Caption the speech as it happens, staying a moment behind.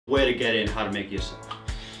where to get it and how to make it yourself.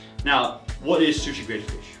 Now, what is sushi grade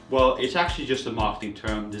fish? Well, it's actually just a marketing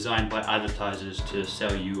term designed by advertisers to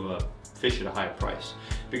sell you fish at a higher price.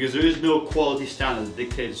 Because there is no quality standard that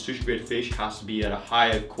dictates sushi grade fish has to be at a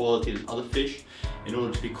higher quality than other fish in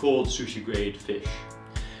order to be called sushi grade fish.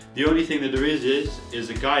 The only thing that there is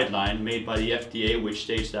a guideline made by the FDA which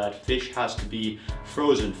states that fish has to be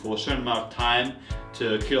frozen for a certain amount of time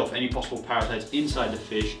to kill off any possible parasites inside the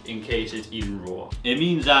fish in case it's eaten raw. It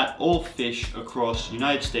means that all fish across the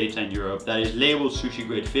United States and Europe that is labeled sushi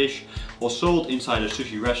grade fish or sold inside a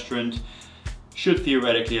sushi restaurant should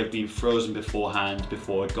theoretically have been frozen beforehand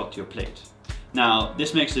before it got to your plate. Now,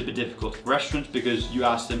 this makes it a bit difficult for restaurants because you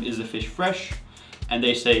ask them, is the fish fresh? And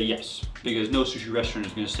they say yes, because no sushi restaurant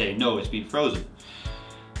is going to say no, it's been frozen,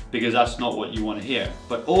 because that's not what you want to hear.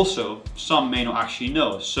 But also, some may not actually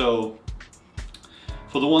know. So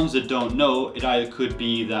for the ones that don't know, it either could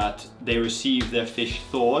be that they receive their fish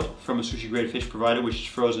thawed from a sushi grade fish provider, which is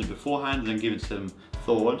frozen beforehand and then given to them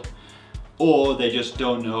thawed, or they just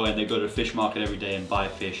don't know and they go to the fish market every day and buy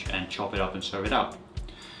fish and chop it up and serve it out.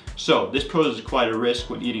 So this poses quite a risk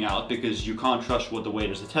when eating out because you can't trust what the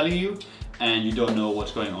waiters are telling you and you don't know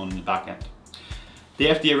what's going on in the back end. The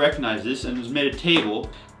FDA recognizes this and has made a table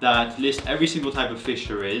that lists every single type of fish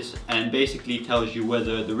there is and basically tells you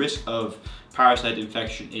whether the risk of parasite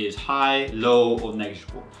infection is high, low, or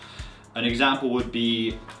negligible. An example would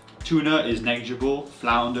be tuna is negligible,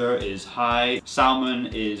 flounder is high, salmon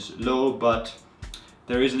is low, but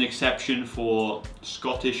there is an exception for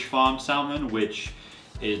Scottish farm salmon, which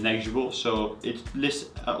is negligible. So it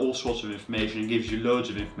lists all sorts of information and gives you loads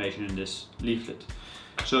of information in this leaflet.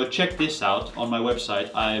 So check this out on my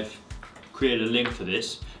website. I've created a link for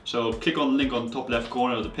this. So click on the link on the top left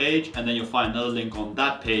corner of the page and then you'll find another link on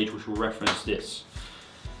that page which will reference this.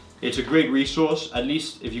 It's a great resource. At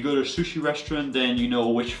least if you go to a sushi restaurant, then you know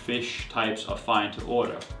which fish types are fine to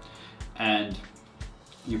order. And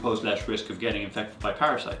you pose less risk of getting infected by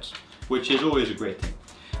parasites, which is always a great thing.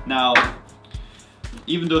 Now,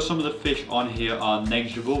 even though some of the fish on here are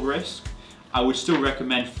negligible risk, I would still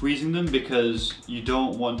recommend freezing them because you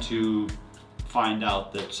don't want to find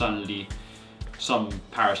out that suddenly some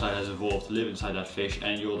parasite has evolved to live inside that fish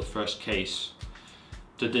and you're the first case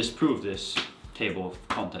to disprove this table of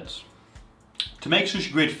contents. To make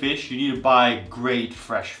sushi grade fish, you need to buy great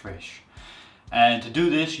fresh fish. And to do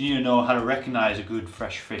this, you need to know how to recognize a good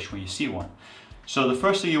fresh fish when you see one. So the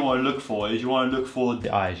first thing you want to look for is you want to look for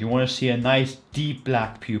the eyes. You want to see a nice deep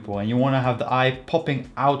black pupil and you want to have the eye popping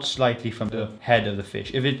out slightly from the head of the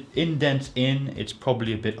fish. If it indents in, it's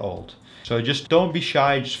probably a bit old. So just don't be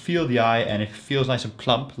shy, just feel the eye, and if it feels nice and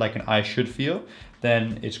plump like an eye should feel,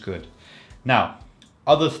 then it's good. Now,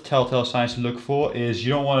 other telltale signs to look for is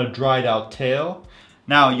you don't want a dried out tail.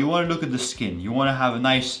 Now you want to look at the skin. You want to have a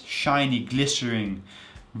nice shiny, glistering,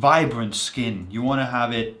 vibrant skin. You want to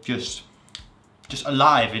have it just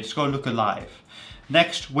alive. It's got to look alive.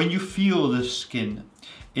 Next, when you feel the skin,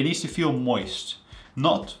 it needs to feel moist,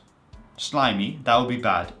 not slimy. That would be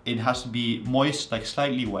bad. It has to be moist, like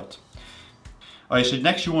slightly wet. Alright, so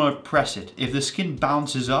next you want to press it. If the skin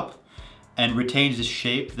bounces up and retains its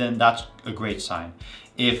shape, then that's a great sign.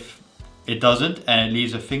 If it doesn't and it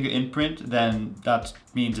leaves a finger imprint, then that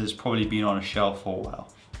means it's probably been on a shelf for a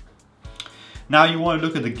while. Now you want to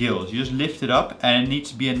look at the gills. You just lift it up and it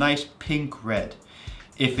needs to be a nice pink red.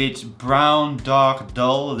 If it's brown, dark,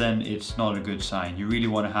 dull, then it's not a good sign. You really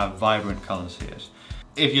want to have vibrant colors here.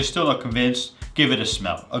 If you're still not convinced, give it a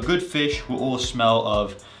smell. A good fish will always smell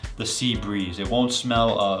of the sea breeze. It won't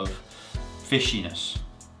smell of fishiness.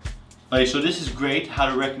 Okay, so this is great, how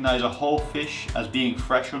to recognize a whole fish as being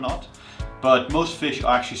fresh or not. But most fish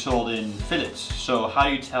are actually sold in fillets. So how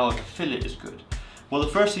do you tell if a fillet is good? Well, the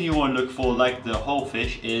first thing you want to look for, like the whole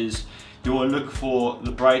fish, is you want to look for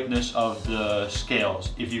the brightness of the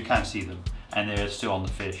scales, if you can see them and they're still on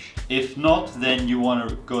the fish. If not, then you want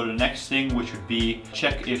to go to the next thing, which would be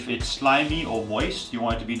check if it's slimy or moist. You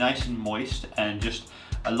want it to be nice and moist and just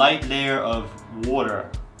a light layer of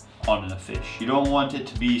water on the fish. You don't want it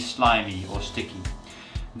to be slimy or sticky.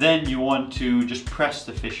 Then you want to just press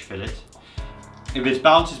the fish fillet. If it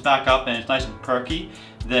bounces back up and it's nice and perky,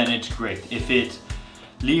 then it's great. If it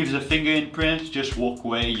leaves a finger imprint, just walk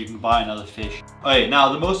away, you can buy another fish. Okay,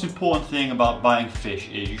 now the most important thing about buying fish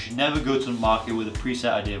is you should never go to the market with a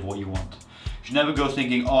preset idea of what you want. You should never go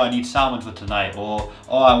thinking, oh, I need salmon for tonight, or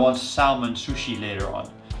oh, I want salmon sushi later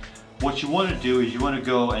on. What you want to do is you want to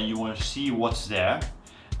go and you want to see what's there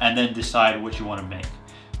and then decide what you want to make.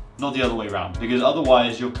 Not the other way around, because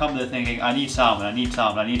otherwise you'll come there thinking, I need salmon, I need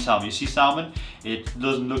salmon, I need salmon. You see salmon, it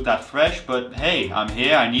doesn't look that fresh, but hey, I'm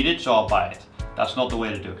here, I need it, so I'll buy it. That's not the way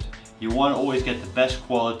to do it. You want to always get the best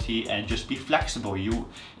quality and just be flexible.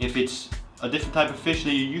 If it's a different type of fish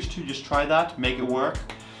than you're used to, just try that, make it work.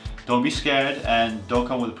 Don't be scared and don't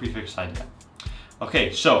come with a prefixed idea.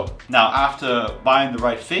 Okay, so now after buying the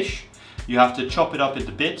right fish, you have to chop it up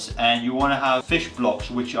into bits, and you want to have fish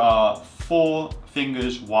blocks which are 4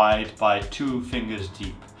 fingers wide by 2 fingers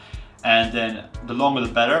deep. And then the longer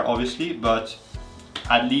the better, obviously, but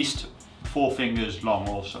at least 4 fingers long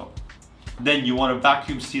also. Then you want to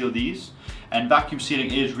vacuum seal these, and vacuum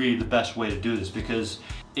sealing is really the best way to do this, because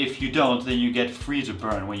if you don't, then you get freezer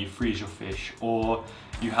burn when you freeze your fish, or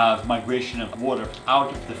you have migration of water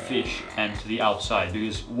out of the fish and to the outside,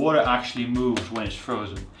 because water actually moves when it's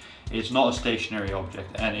frozen. It's not a stationary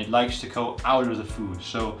object, and it likes to go out of the food.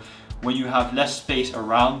 So when you have less space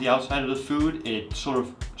around the outside of the food, it sort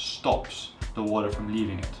of stops the water from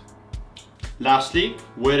leaving it. Lastly,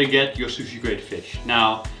 where to get your sushi grade fish.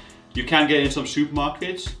 Now, you can get it in some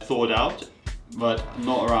supermarkets, thawed out, but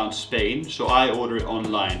not around Spain. So I order it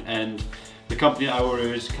online, and the company I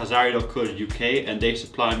order is casari.co.uk, and they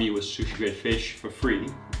supply me with sushi grade fish for free,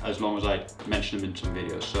 as long as I mention them in some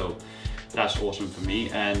videos. So that's awesome for me,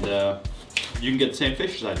 and you can get the same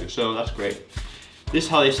fish as I do, so that's great. This is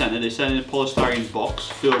how they send it. They send it in a polystyrene box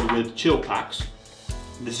filled with chill packs.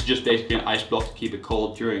 This is just basically an ice block to keep it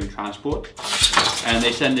cold during transport. And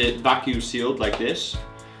they send it vacuum sealed like this.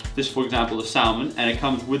 This, for example, the salmon, and it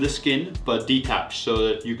comes with the skin but detached, so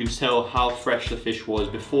that you can tell how fresh the fish was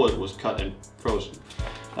before it was cut and frozen.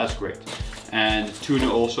 That's great. And tuna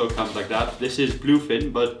also comes like that. This is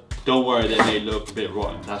bluefin, but don't worry, they may look a bit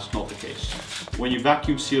rotten. That's not the case. When you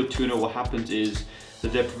vacuum seal tuna, what happens is the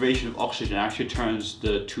deprivation of oxygen actually turns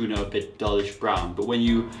the tuna a bit dullish brown, but when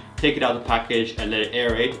you take it out of the package and let it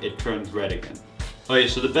aerate, it turns red again. Okay,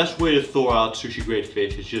 so the best way to thaw out sushi grade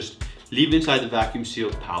fish is just leave it inside the vacuum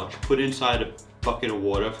sealed pouch, put it inside a bucket of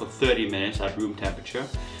water for 30 minutes at room temperature,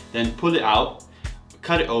 then pull it out,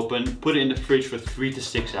 cut it open, put it in the fridge for 3 to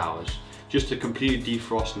 6 hours, just to completely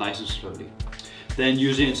defrost nice and slowly. Then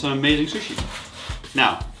use it in some amazing sushi.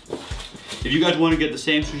 Now, if you guys want to get the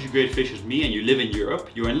same sushi grade fish as me and you live in Europe,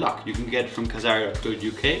 you're in luck. You can get it from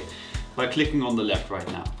casari.co.uk by clicking on the left right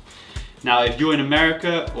now. Now, if you're in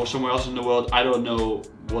America or somewhere else in the world, I don't know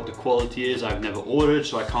what the quality is. I've never ordered,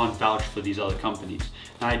 so I can't vouch for these other companies.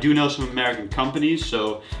 Now, I do know some American companies,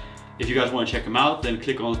 so if you guys want to check them out, then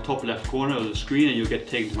click on the top left corner of the screen and you'll get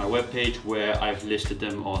taken to my webpage where I've listed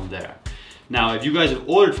them on there. Now, if you guys have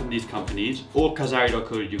ordered from these companies or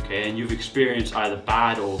casari.co.uk and you've experienced either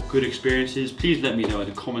bad or good experiences, please let me know in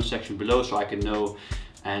the comment section below so I can know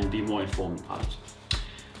and be more informed about it.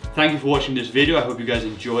 Thank you for watching this video. I hope you guys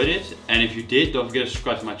enjoyed it. And if you did, don't forget to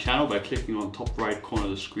subscribe to my channel by clicking on the top right corner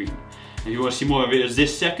of the screen. And if you want to see more videos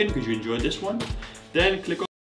this second because you enjoyed this one, then click on